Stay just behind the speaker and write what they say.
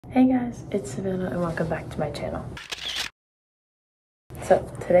Hey guys, it's Savannah and welcome back to my channel. So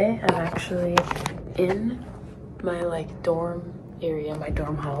today I'm actually in my dorm area, my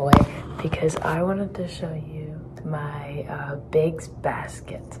dorm hallway, because I wanted to show you my bigs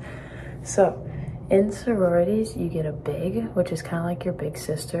basket. So in sororities you get a big, which is kind of like your big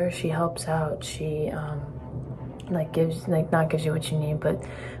sister. She helps out. She not gives you what you need, but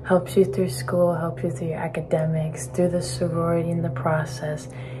helps you through school, helps you through your academics, through the sorority in the process.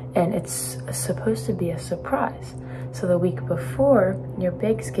 And it's supposed to be a surprise. So the week before, your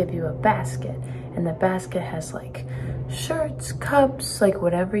bigs give you a basket, and the basket has like shirts, cups, like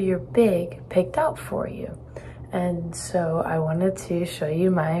whatever your big picked out for you. And so I wanted to show you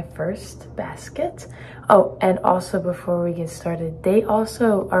my first basket. Oh, and also before we get started,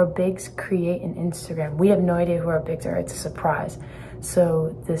 our bigs create an Instagram. We have no idea who our bigs are, it's a surprise.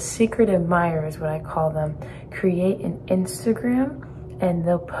 So the secret admirers, what I call them, create an Instagram, and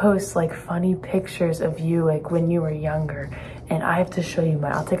they'll post like funny pictures of you like when you were younger. And I have to show you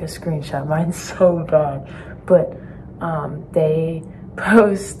mine. I'll take a screenshot. Mine's so bad. But they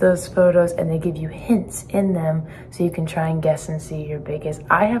post those photos and they give you hints in them so you can try and guess and see your biggest.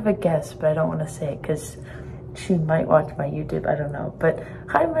 I have a guess, but I don't want to say it because she might watch my YouTube. I don't know. But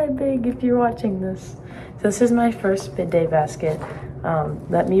hi, my big, if you're watching this. So this is my first bid day basket.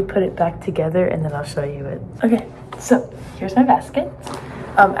 Let me put it back together and then I'll show you it. Okay, so here's my basket.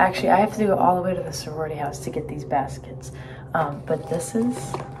 Actually, I have to go all the way to the sorority house to get these baskets. But this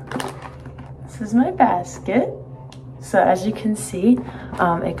is my basket. So as you can see,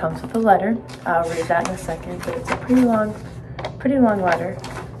 it comes with a letter. I'll read that in a second, but it's a pretty long letter.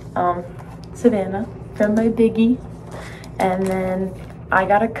 Savannah from my biggie. And then I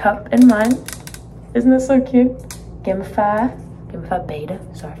got a cup in mine. Isn't this so cute? Gamify beta.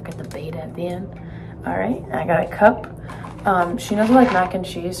 Sorry, I forgot the beta at the end. All right, I got a cup. She knows I like mac and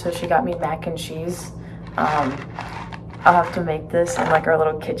cheese, so she got me mac and cheese. I'll have to make this in like our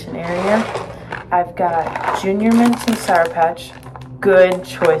little kitchen area. I've got Junior Mints and Sour Patch. Good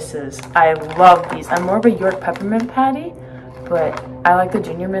choices. I love these. I'm more of a York peppermint patty, but I like the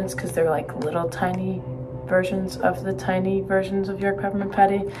Junior Mints because they're like little tiny versions of the tiny versions of York peppermint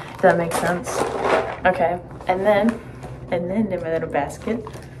patty. Does that make sense? Okay, and then in my little basket,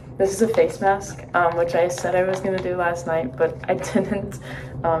 this is a face mask, which I said I was gonna do last night, but I didn't.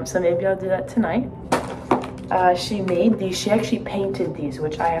 So maybe I'll do that tonight. She made these. She actually painted these,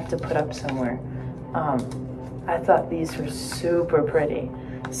 which I have to put up somewhere. I thought these were super pretty.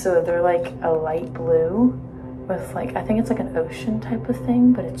 So they're like a light blue with like, I think it's like an ocean type of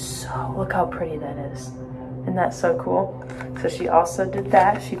thing, but it's so, look how pretty that is. Isn't that so cool? So she also did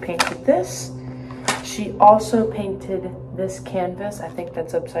that. She painted this. She also painted this canvas. I think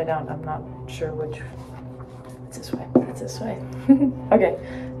that's upside down. I'm not sure which. It's this way. It's this way. Okay.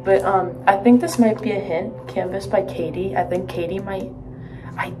 But I think this might be a hint. Canvas by Katie. I think Katie might.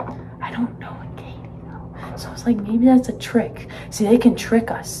 I don't know what Katie though. So I was like, maybe that's a trick. See, they can trick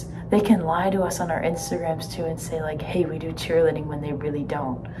us. They can lie to us on our Instagrams too and say like, hey, we do cheerleading when they really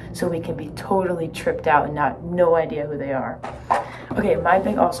don't. So we can be totally tripped out and no idea who they are. Okay, my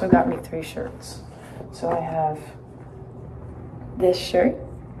big also got me 3 shirts. So I have this shirt,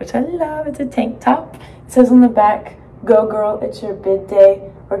 which I love. It's a tank top. It says on the back, go girl, it's your bid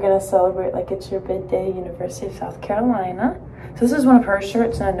day. We're gonna celebrate like it's your bid day, University of South Carolina. So this is one of her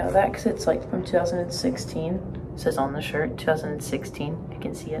shirts, and I know that because it's like from 2016. It says on the shirt, 2016, you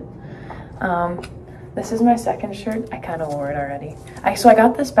can see it. This is my second shirt. I kind of wore it already. So I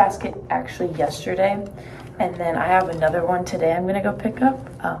got this basket actually yesterday, and then I have another one today I'm gonna go pick up,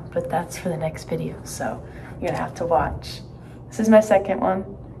 but that's for the next video, so you're gonna have to watch. This is my second one,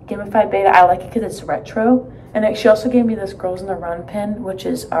 Gamify Beta. I like it because it's retro, and she also gave me this Girls in the Run pin, which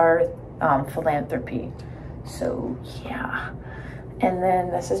is our philanthropy. So yeah, and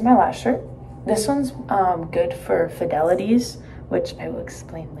then this is my last shirt. This one's good for fidelities, which I will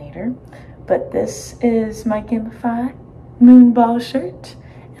explain later. But this is my Gamify Moonball shirt,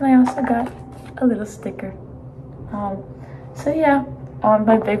 and I also got a little sticker. So yeah,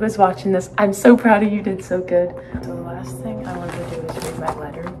 my big was watching this. I'm so proud of you, did so good. So the last thing I wanted to do is read my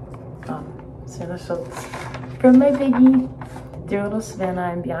letter. Santa Schultz from my biggie. Dear little Savannah,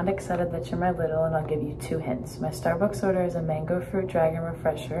 I'm beyond excited that you're my little, and I'll give you 2 hints. My Starbucks order is a mango fruit dragon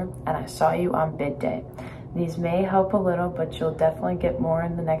refresher, and I saw you on bid day. These may help a little, but you'll definitely get more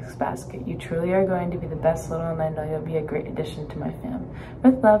in the next basket. You truly are going to be the best little, and I know you'll be a great addition to my fam.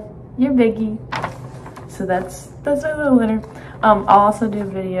 With love, your biggie. So that's our little letter. I'll also do a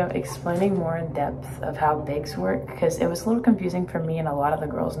video explaining more in depth of how bigs work, because it was a little confusing for me and a lot of the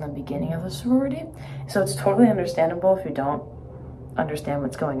girls in the beginning of the sorority. So it's totally understandable if you don't understand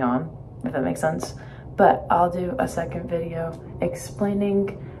what's going on, if that makes sense. But I'll do a second video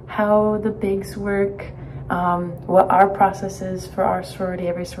explaining how the bigs work, what our process is for our sorority.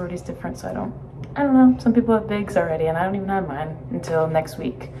 Every sorority is different, so I don't know. Some people have bigs already, and I don't even have mine until next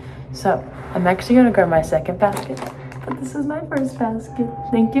week. So I'm actually gonna grab my second basket, but this is my first basket.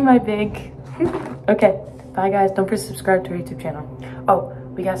 Thank you, my big. Okay, bye guys. Don't forget to subscribe to our YouTube channel. Oh,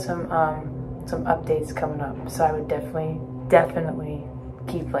 we got some updates coming up, so I would definitely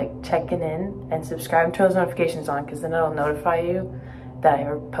keep like checking in and subscribe and turn those notifications on, because then it'll notify you that I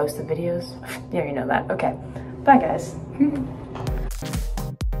ever post the videos. You already know that. Okay, bye guys.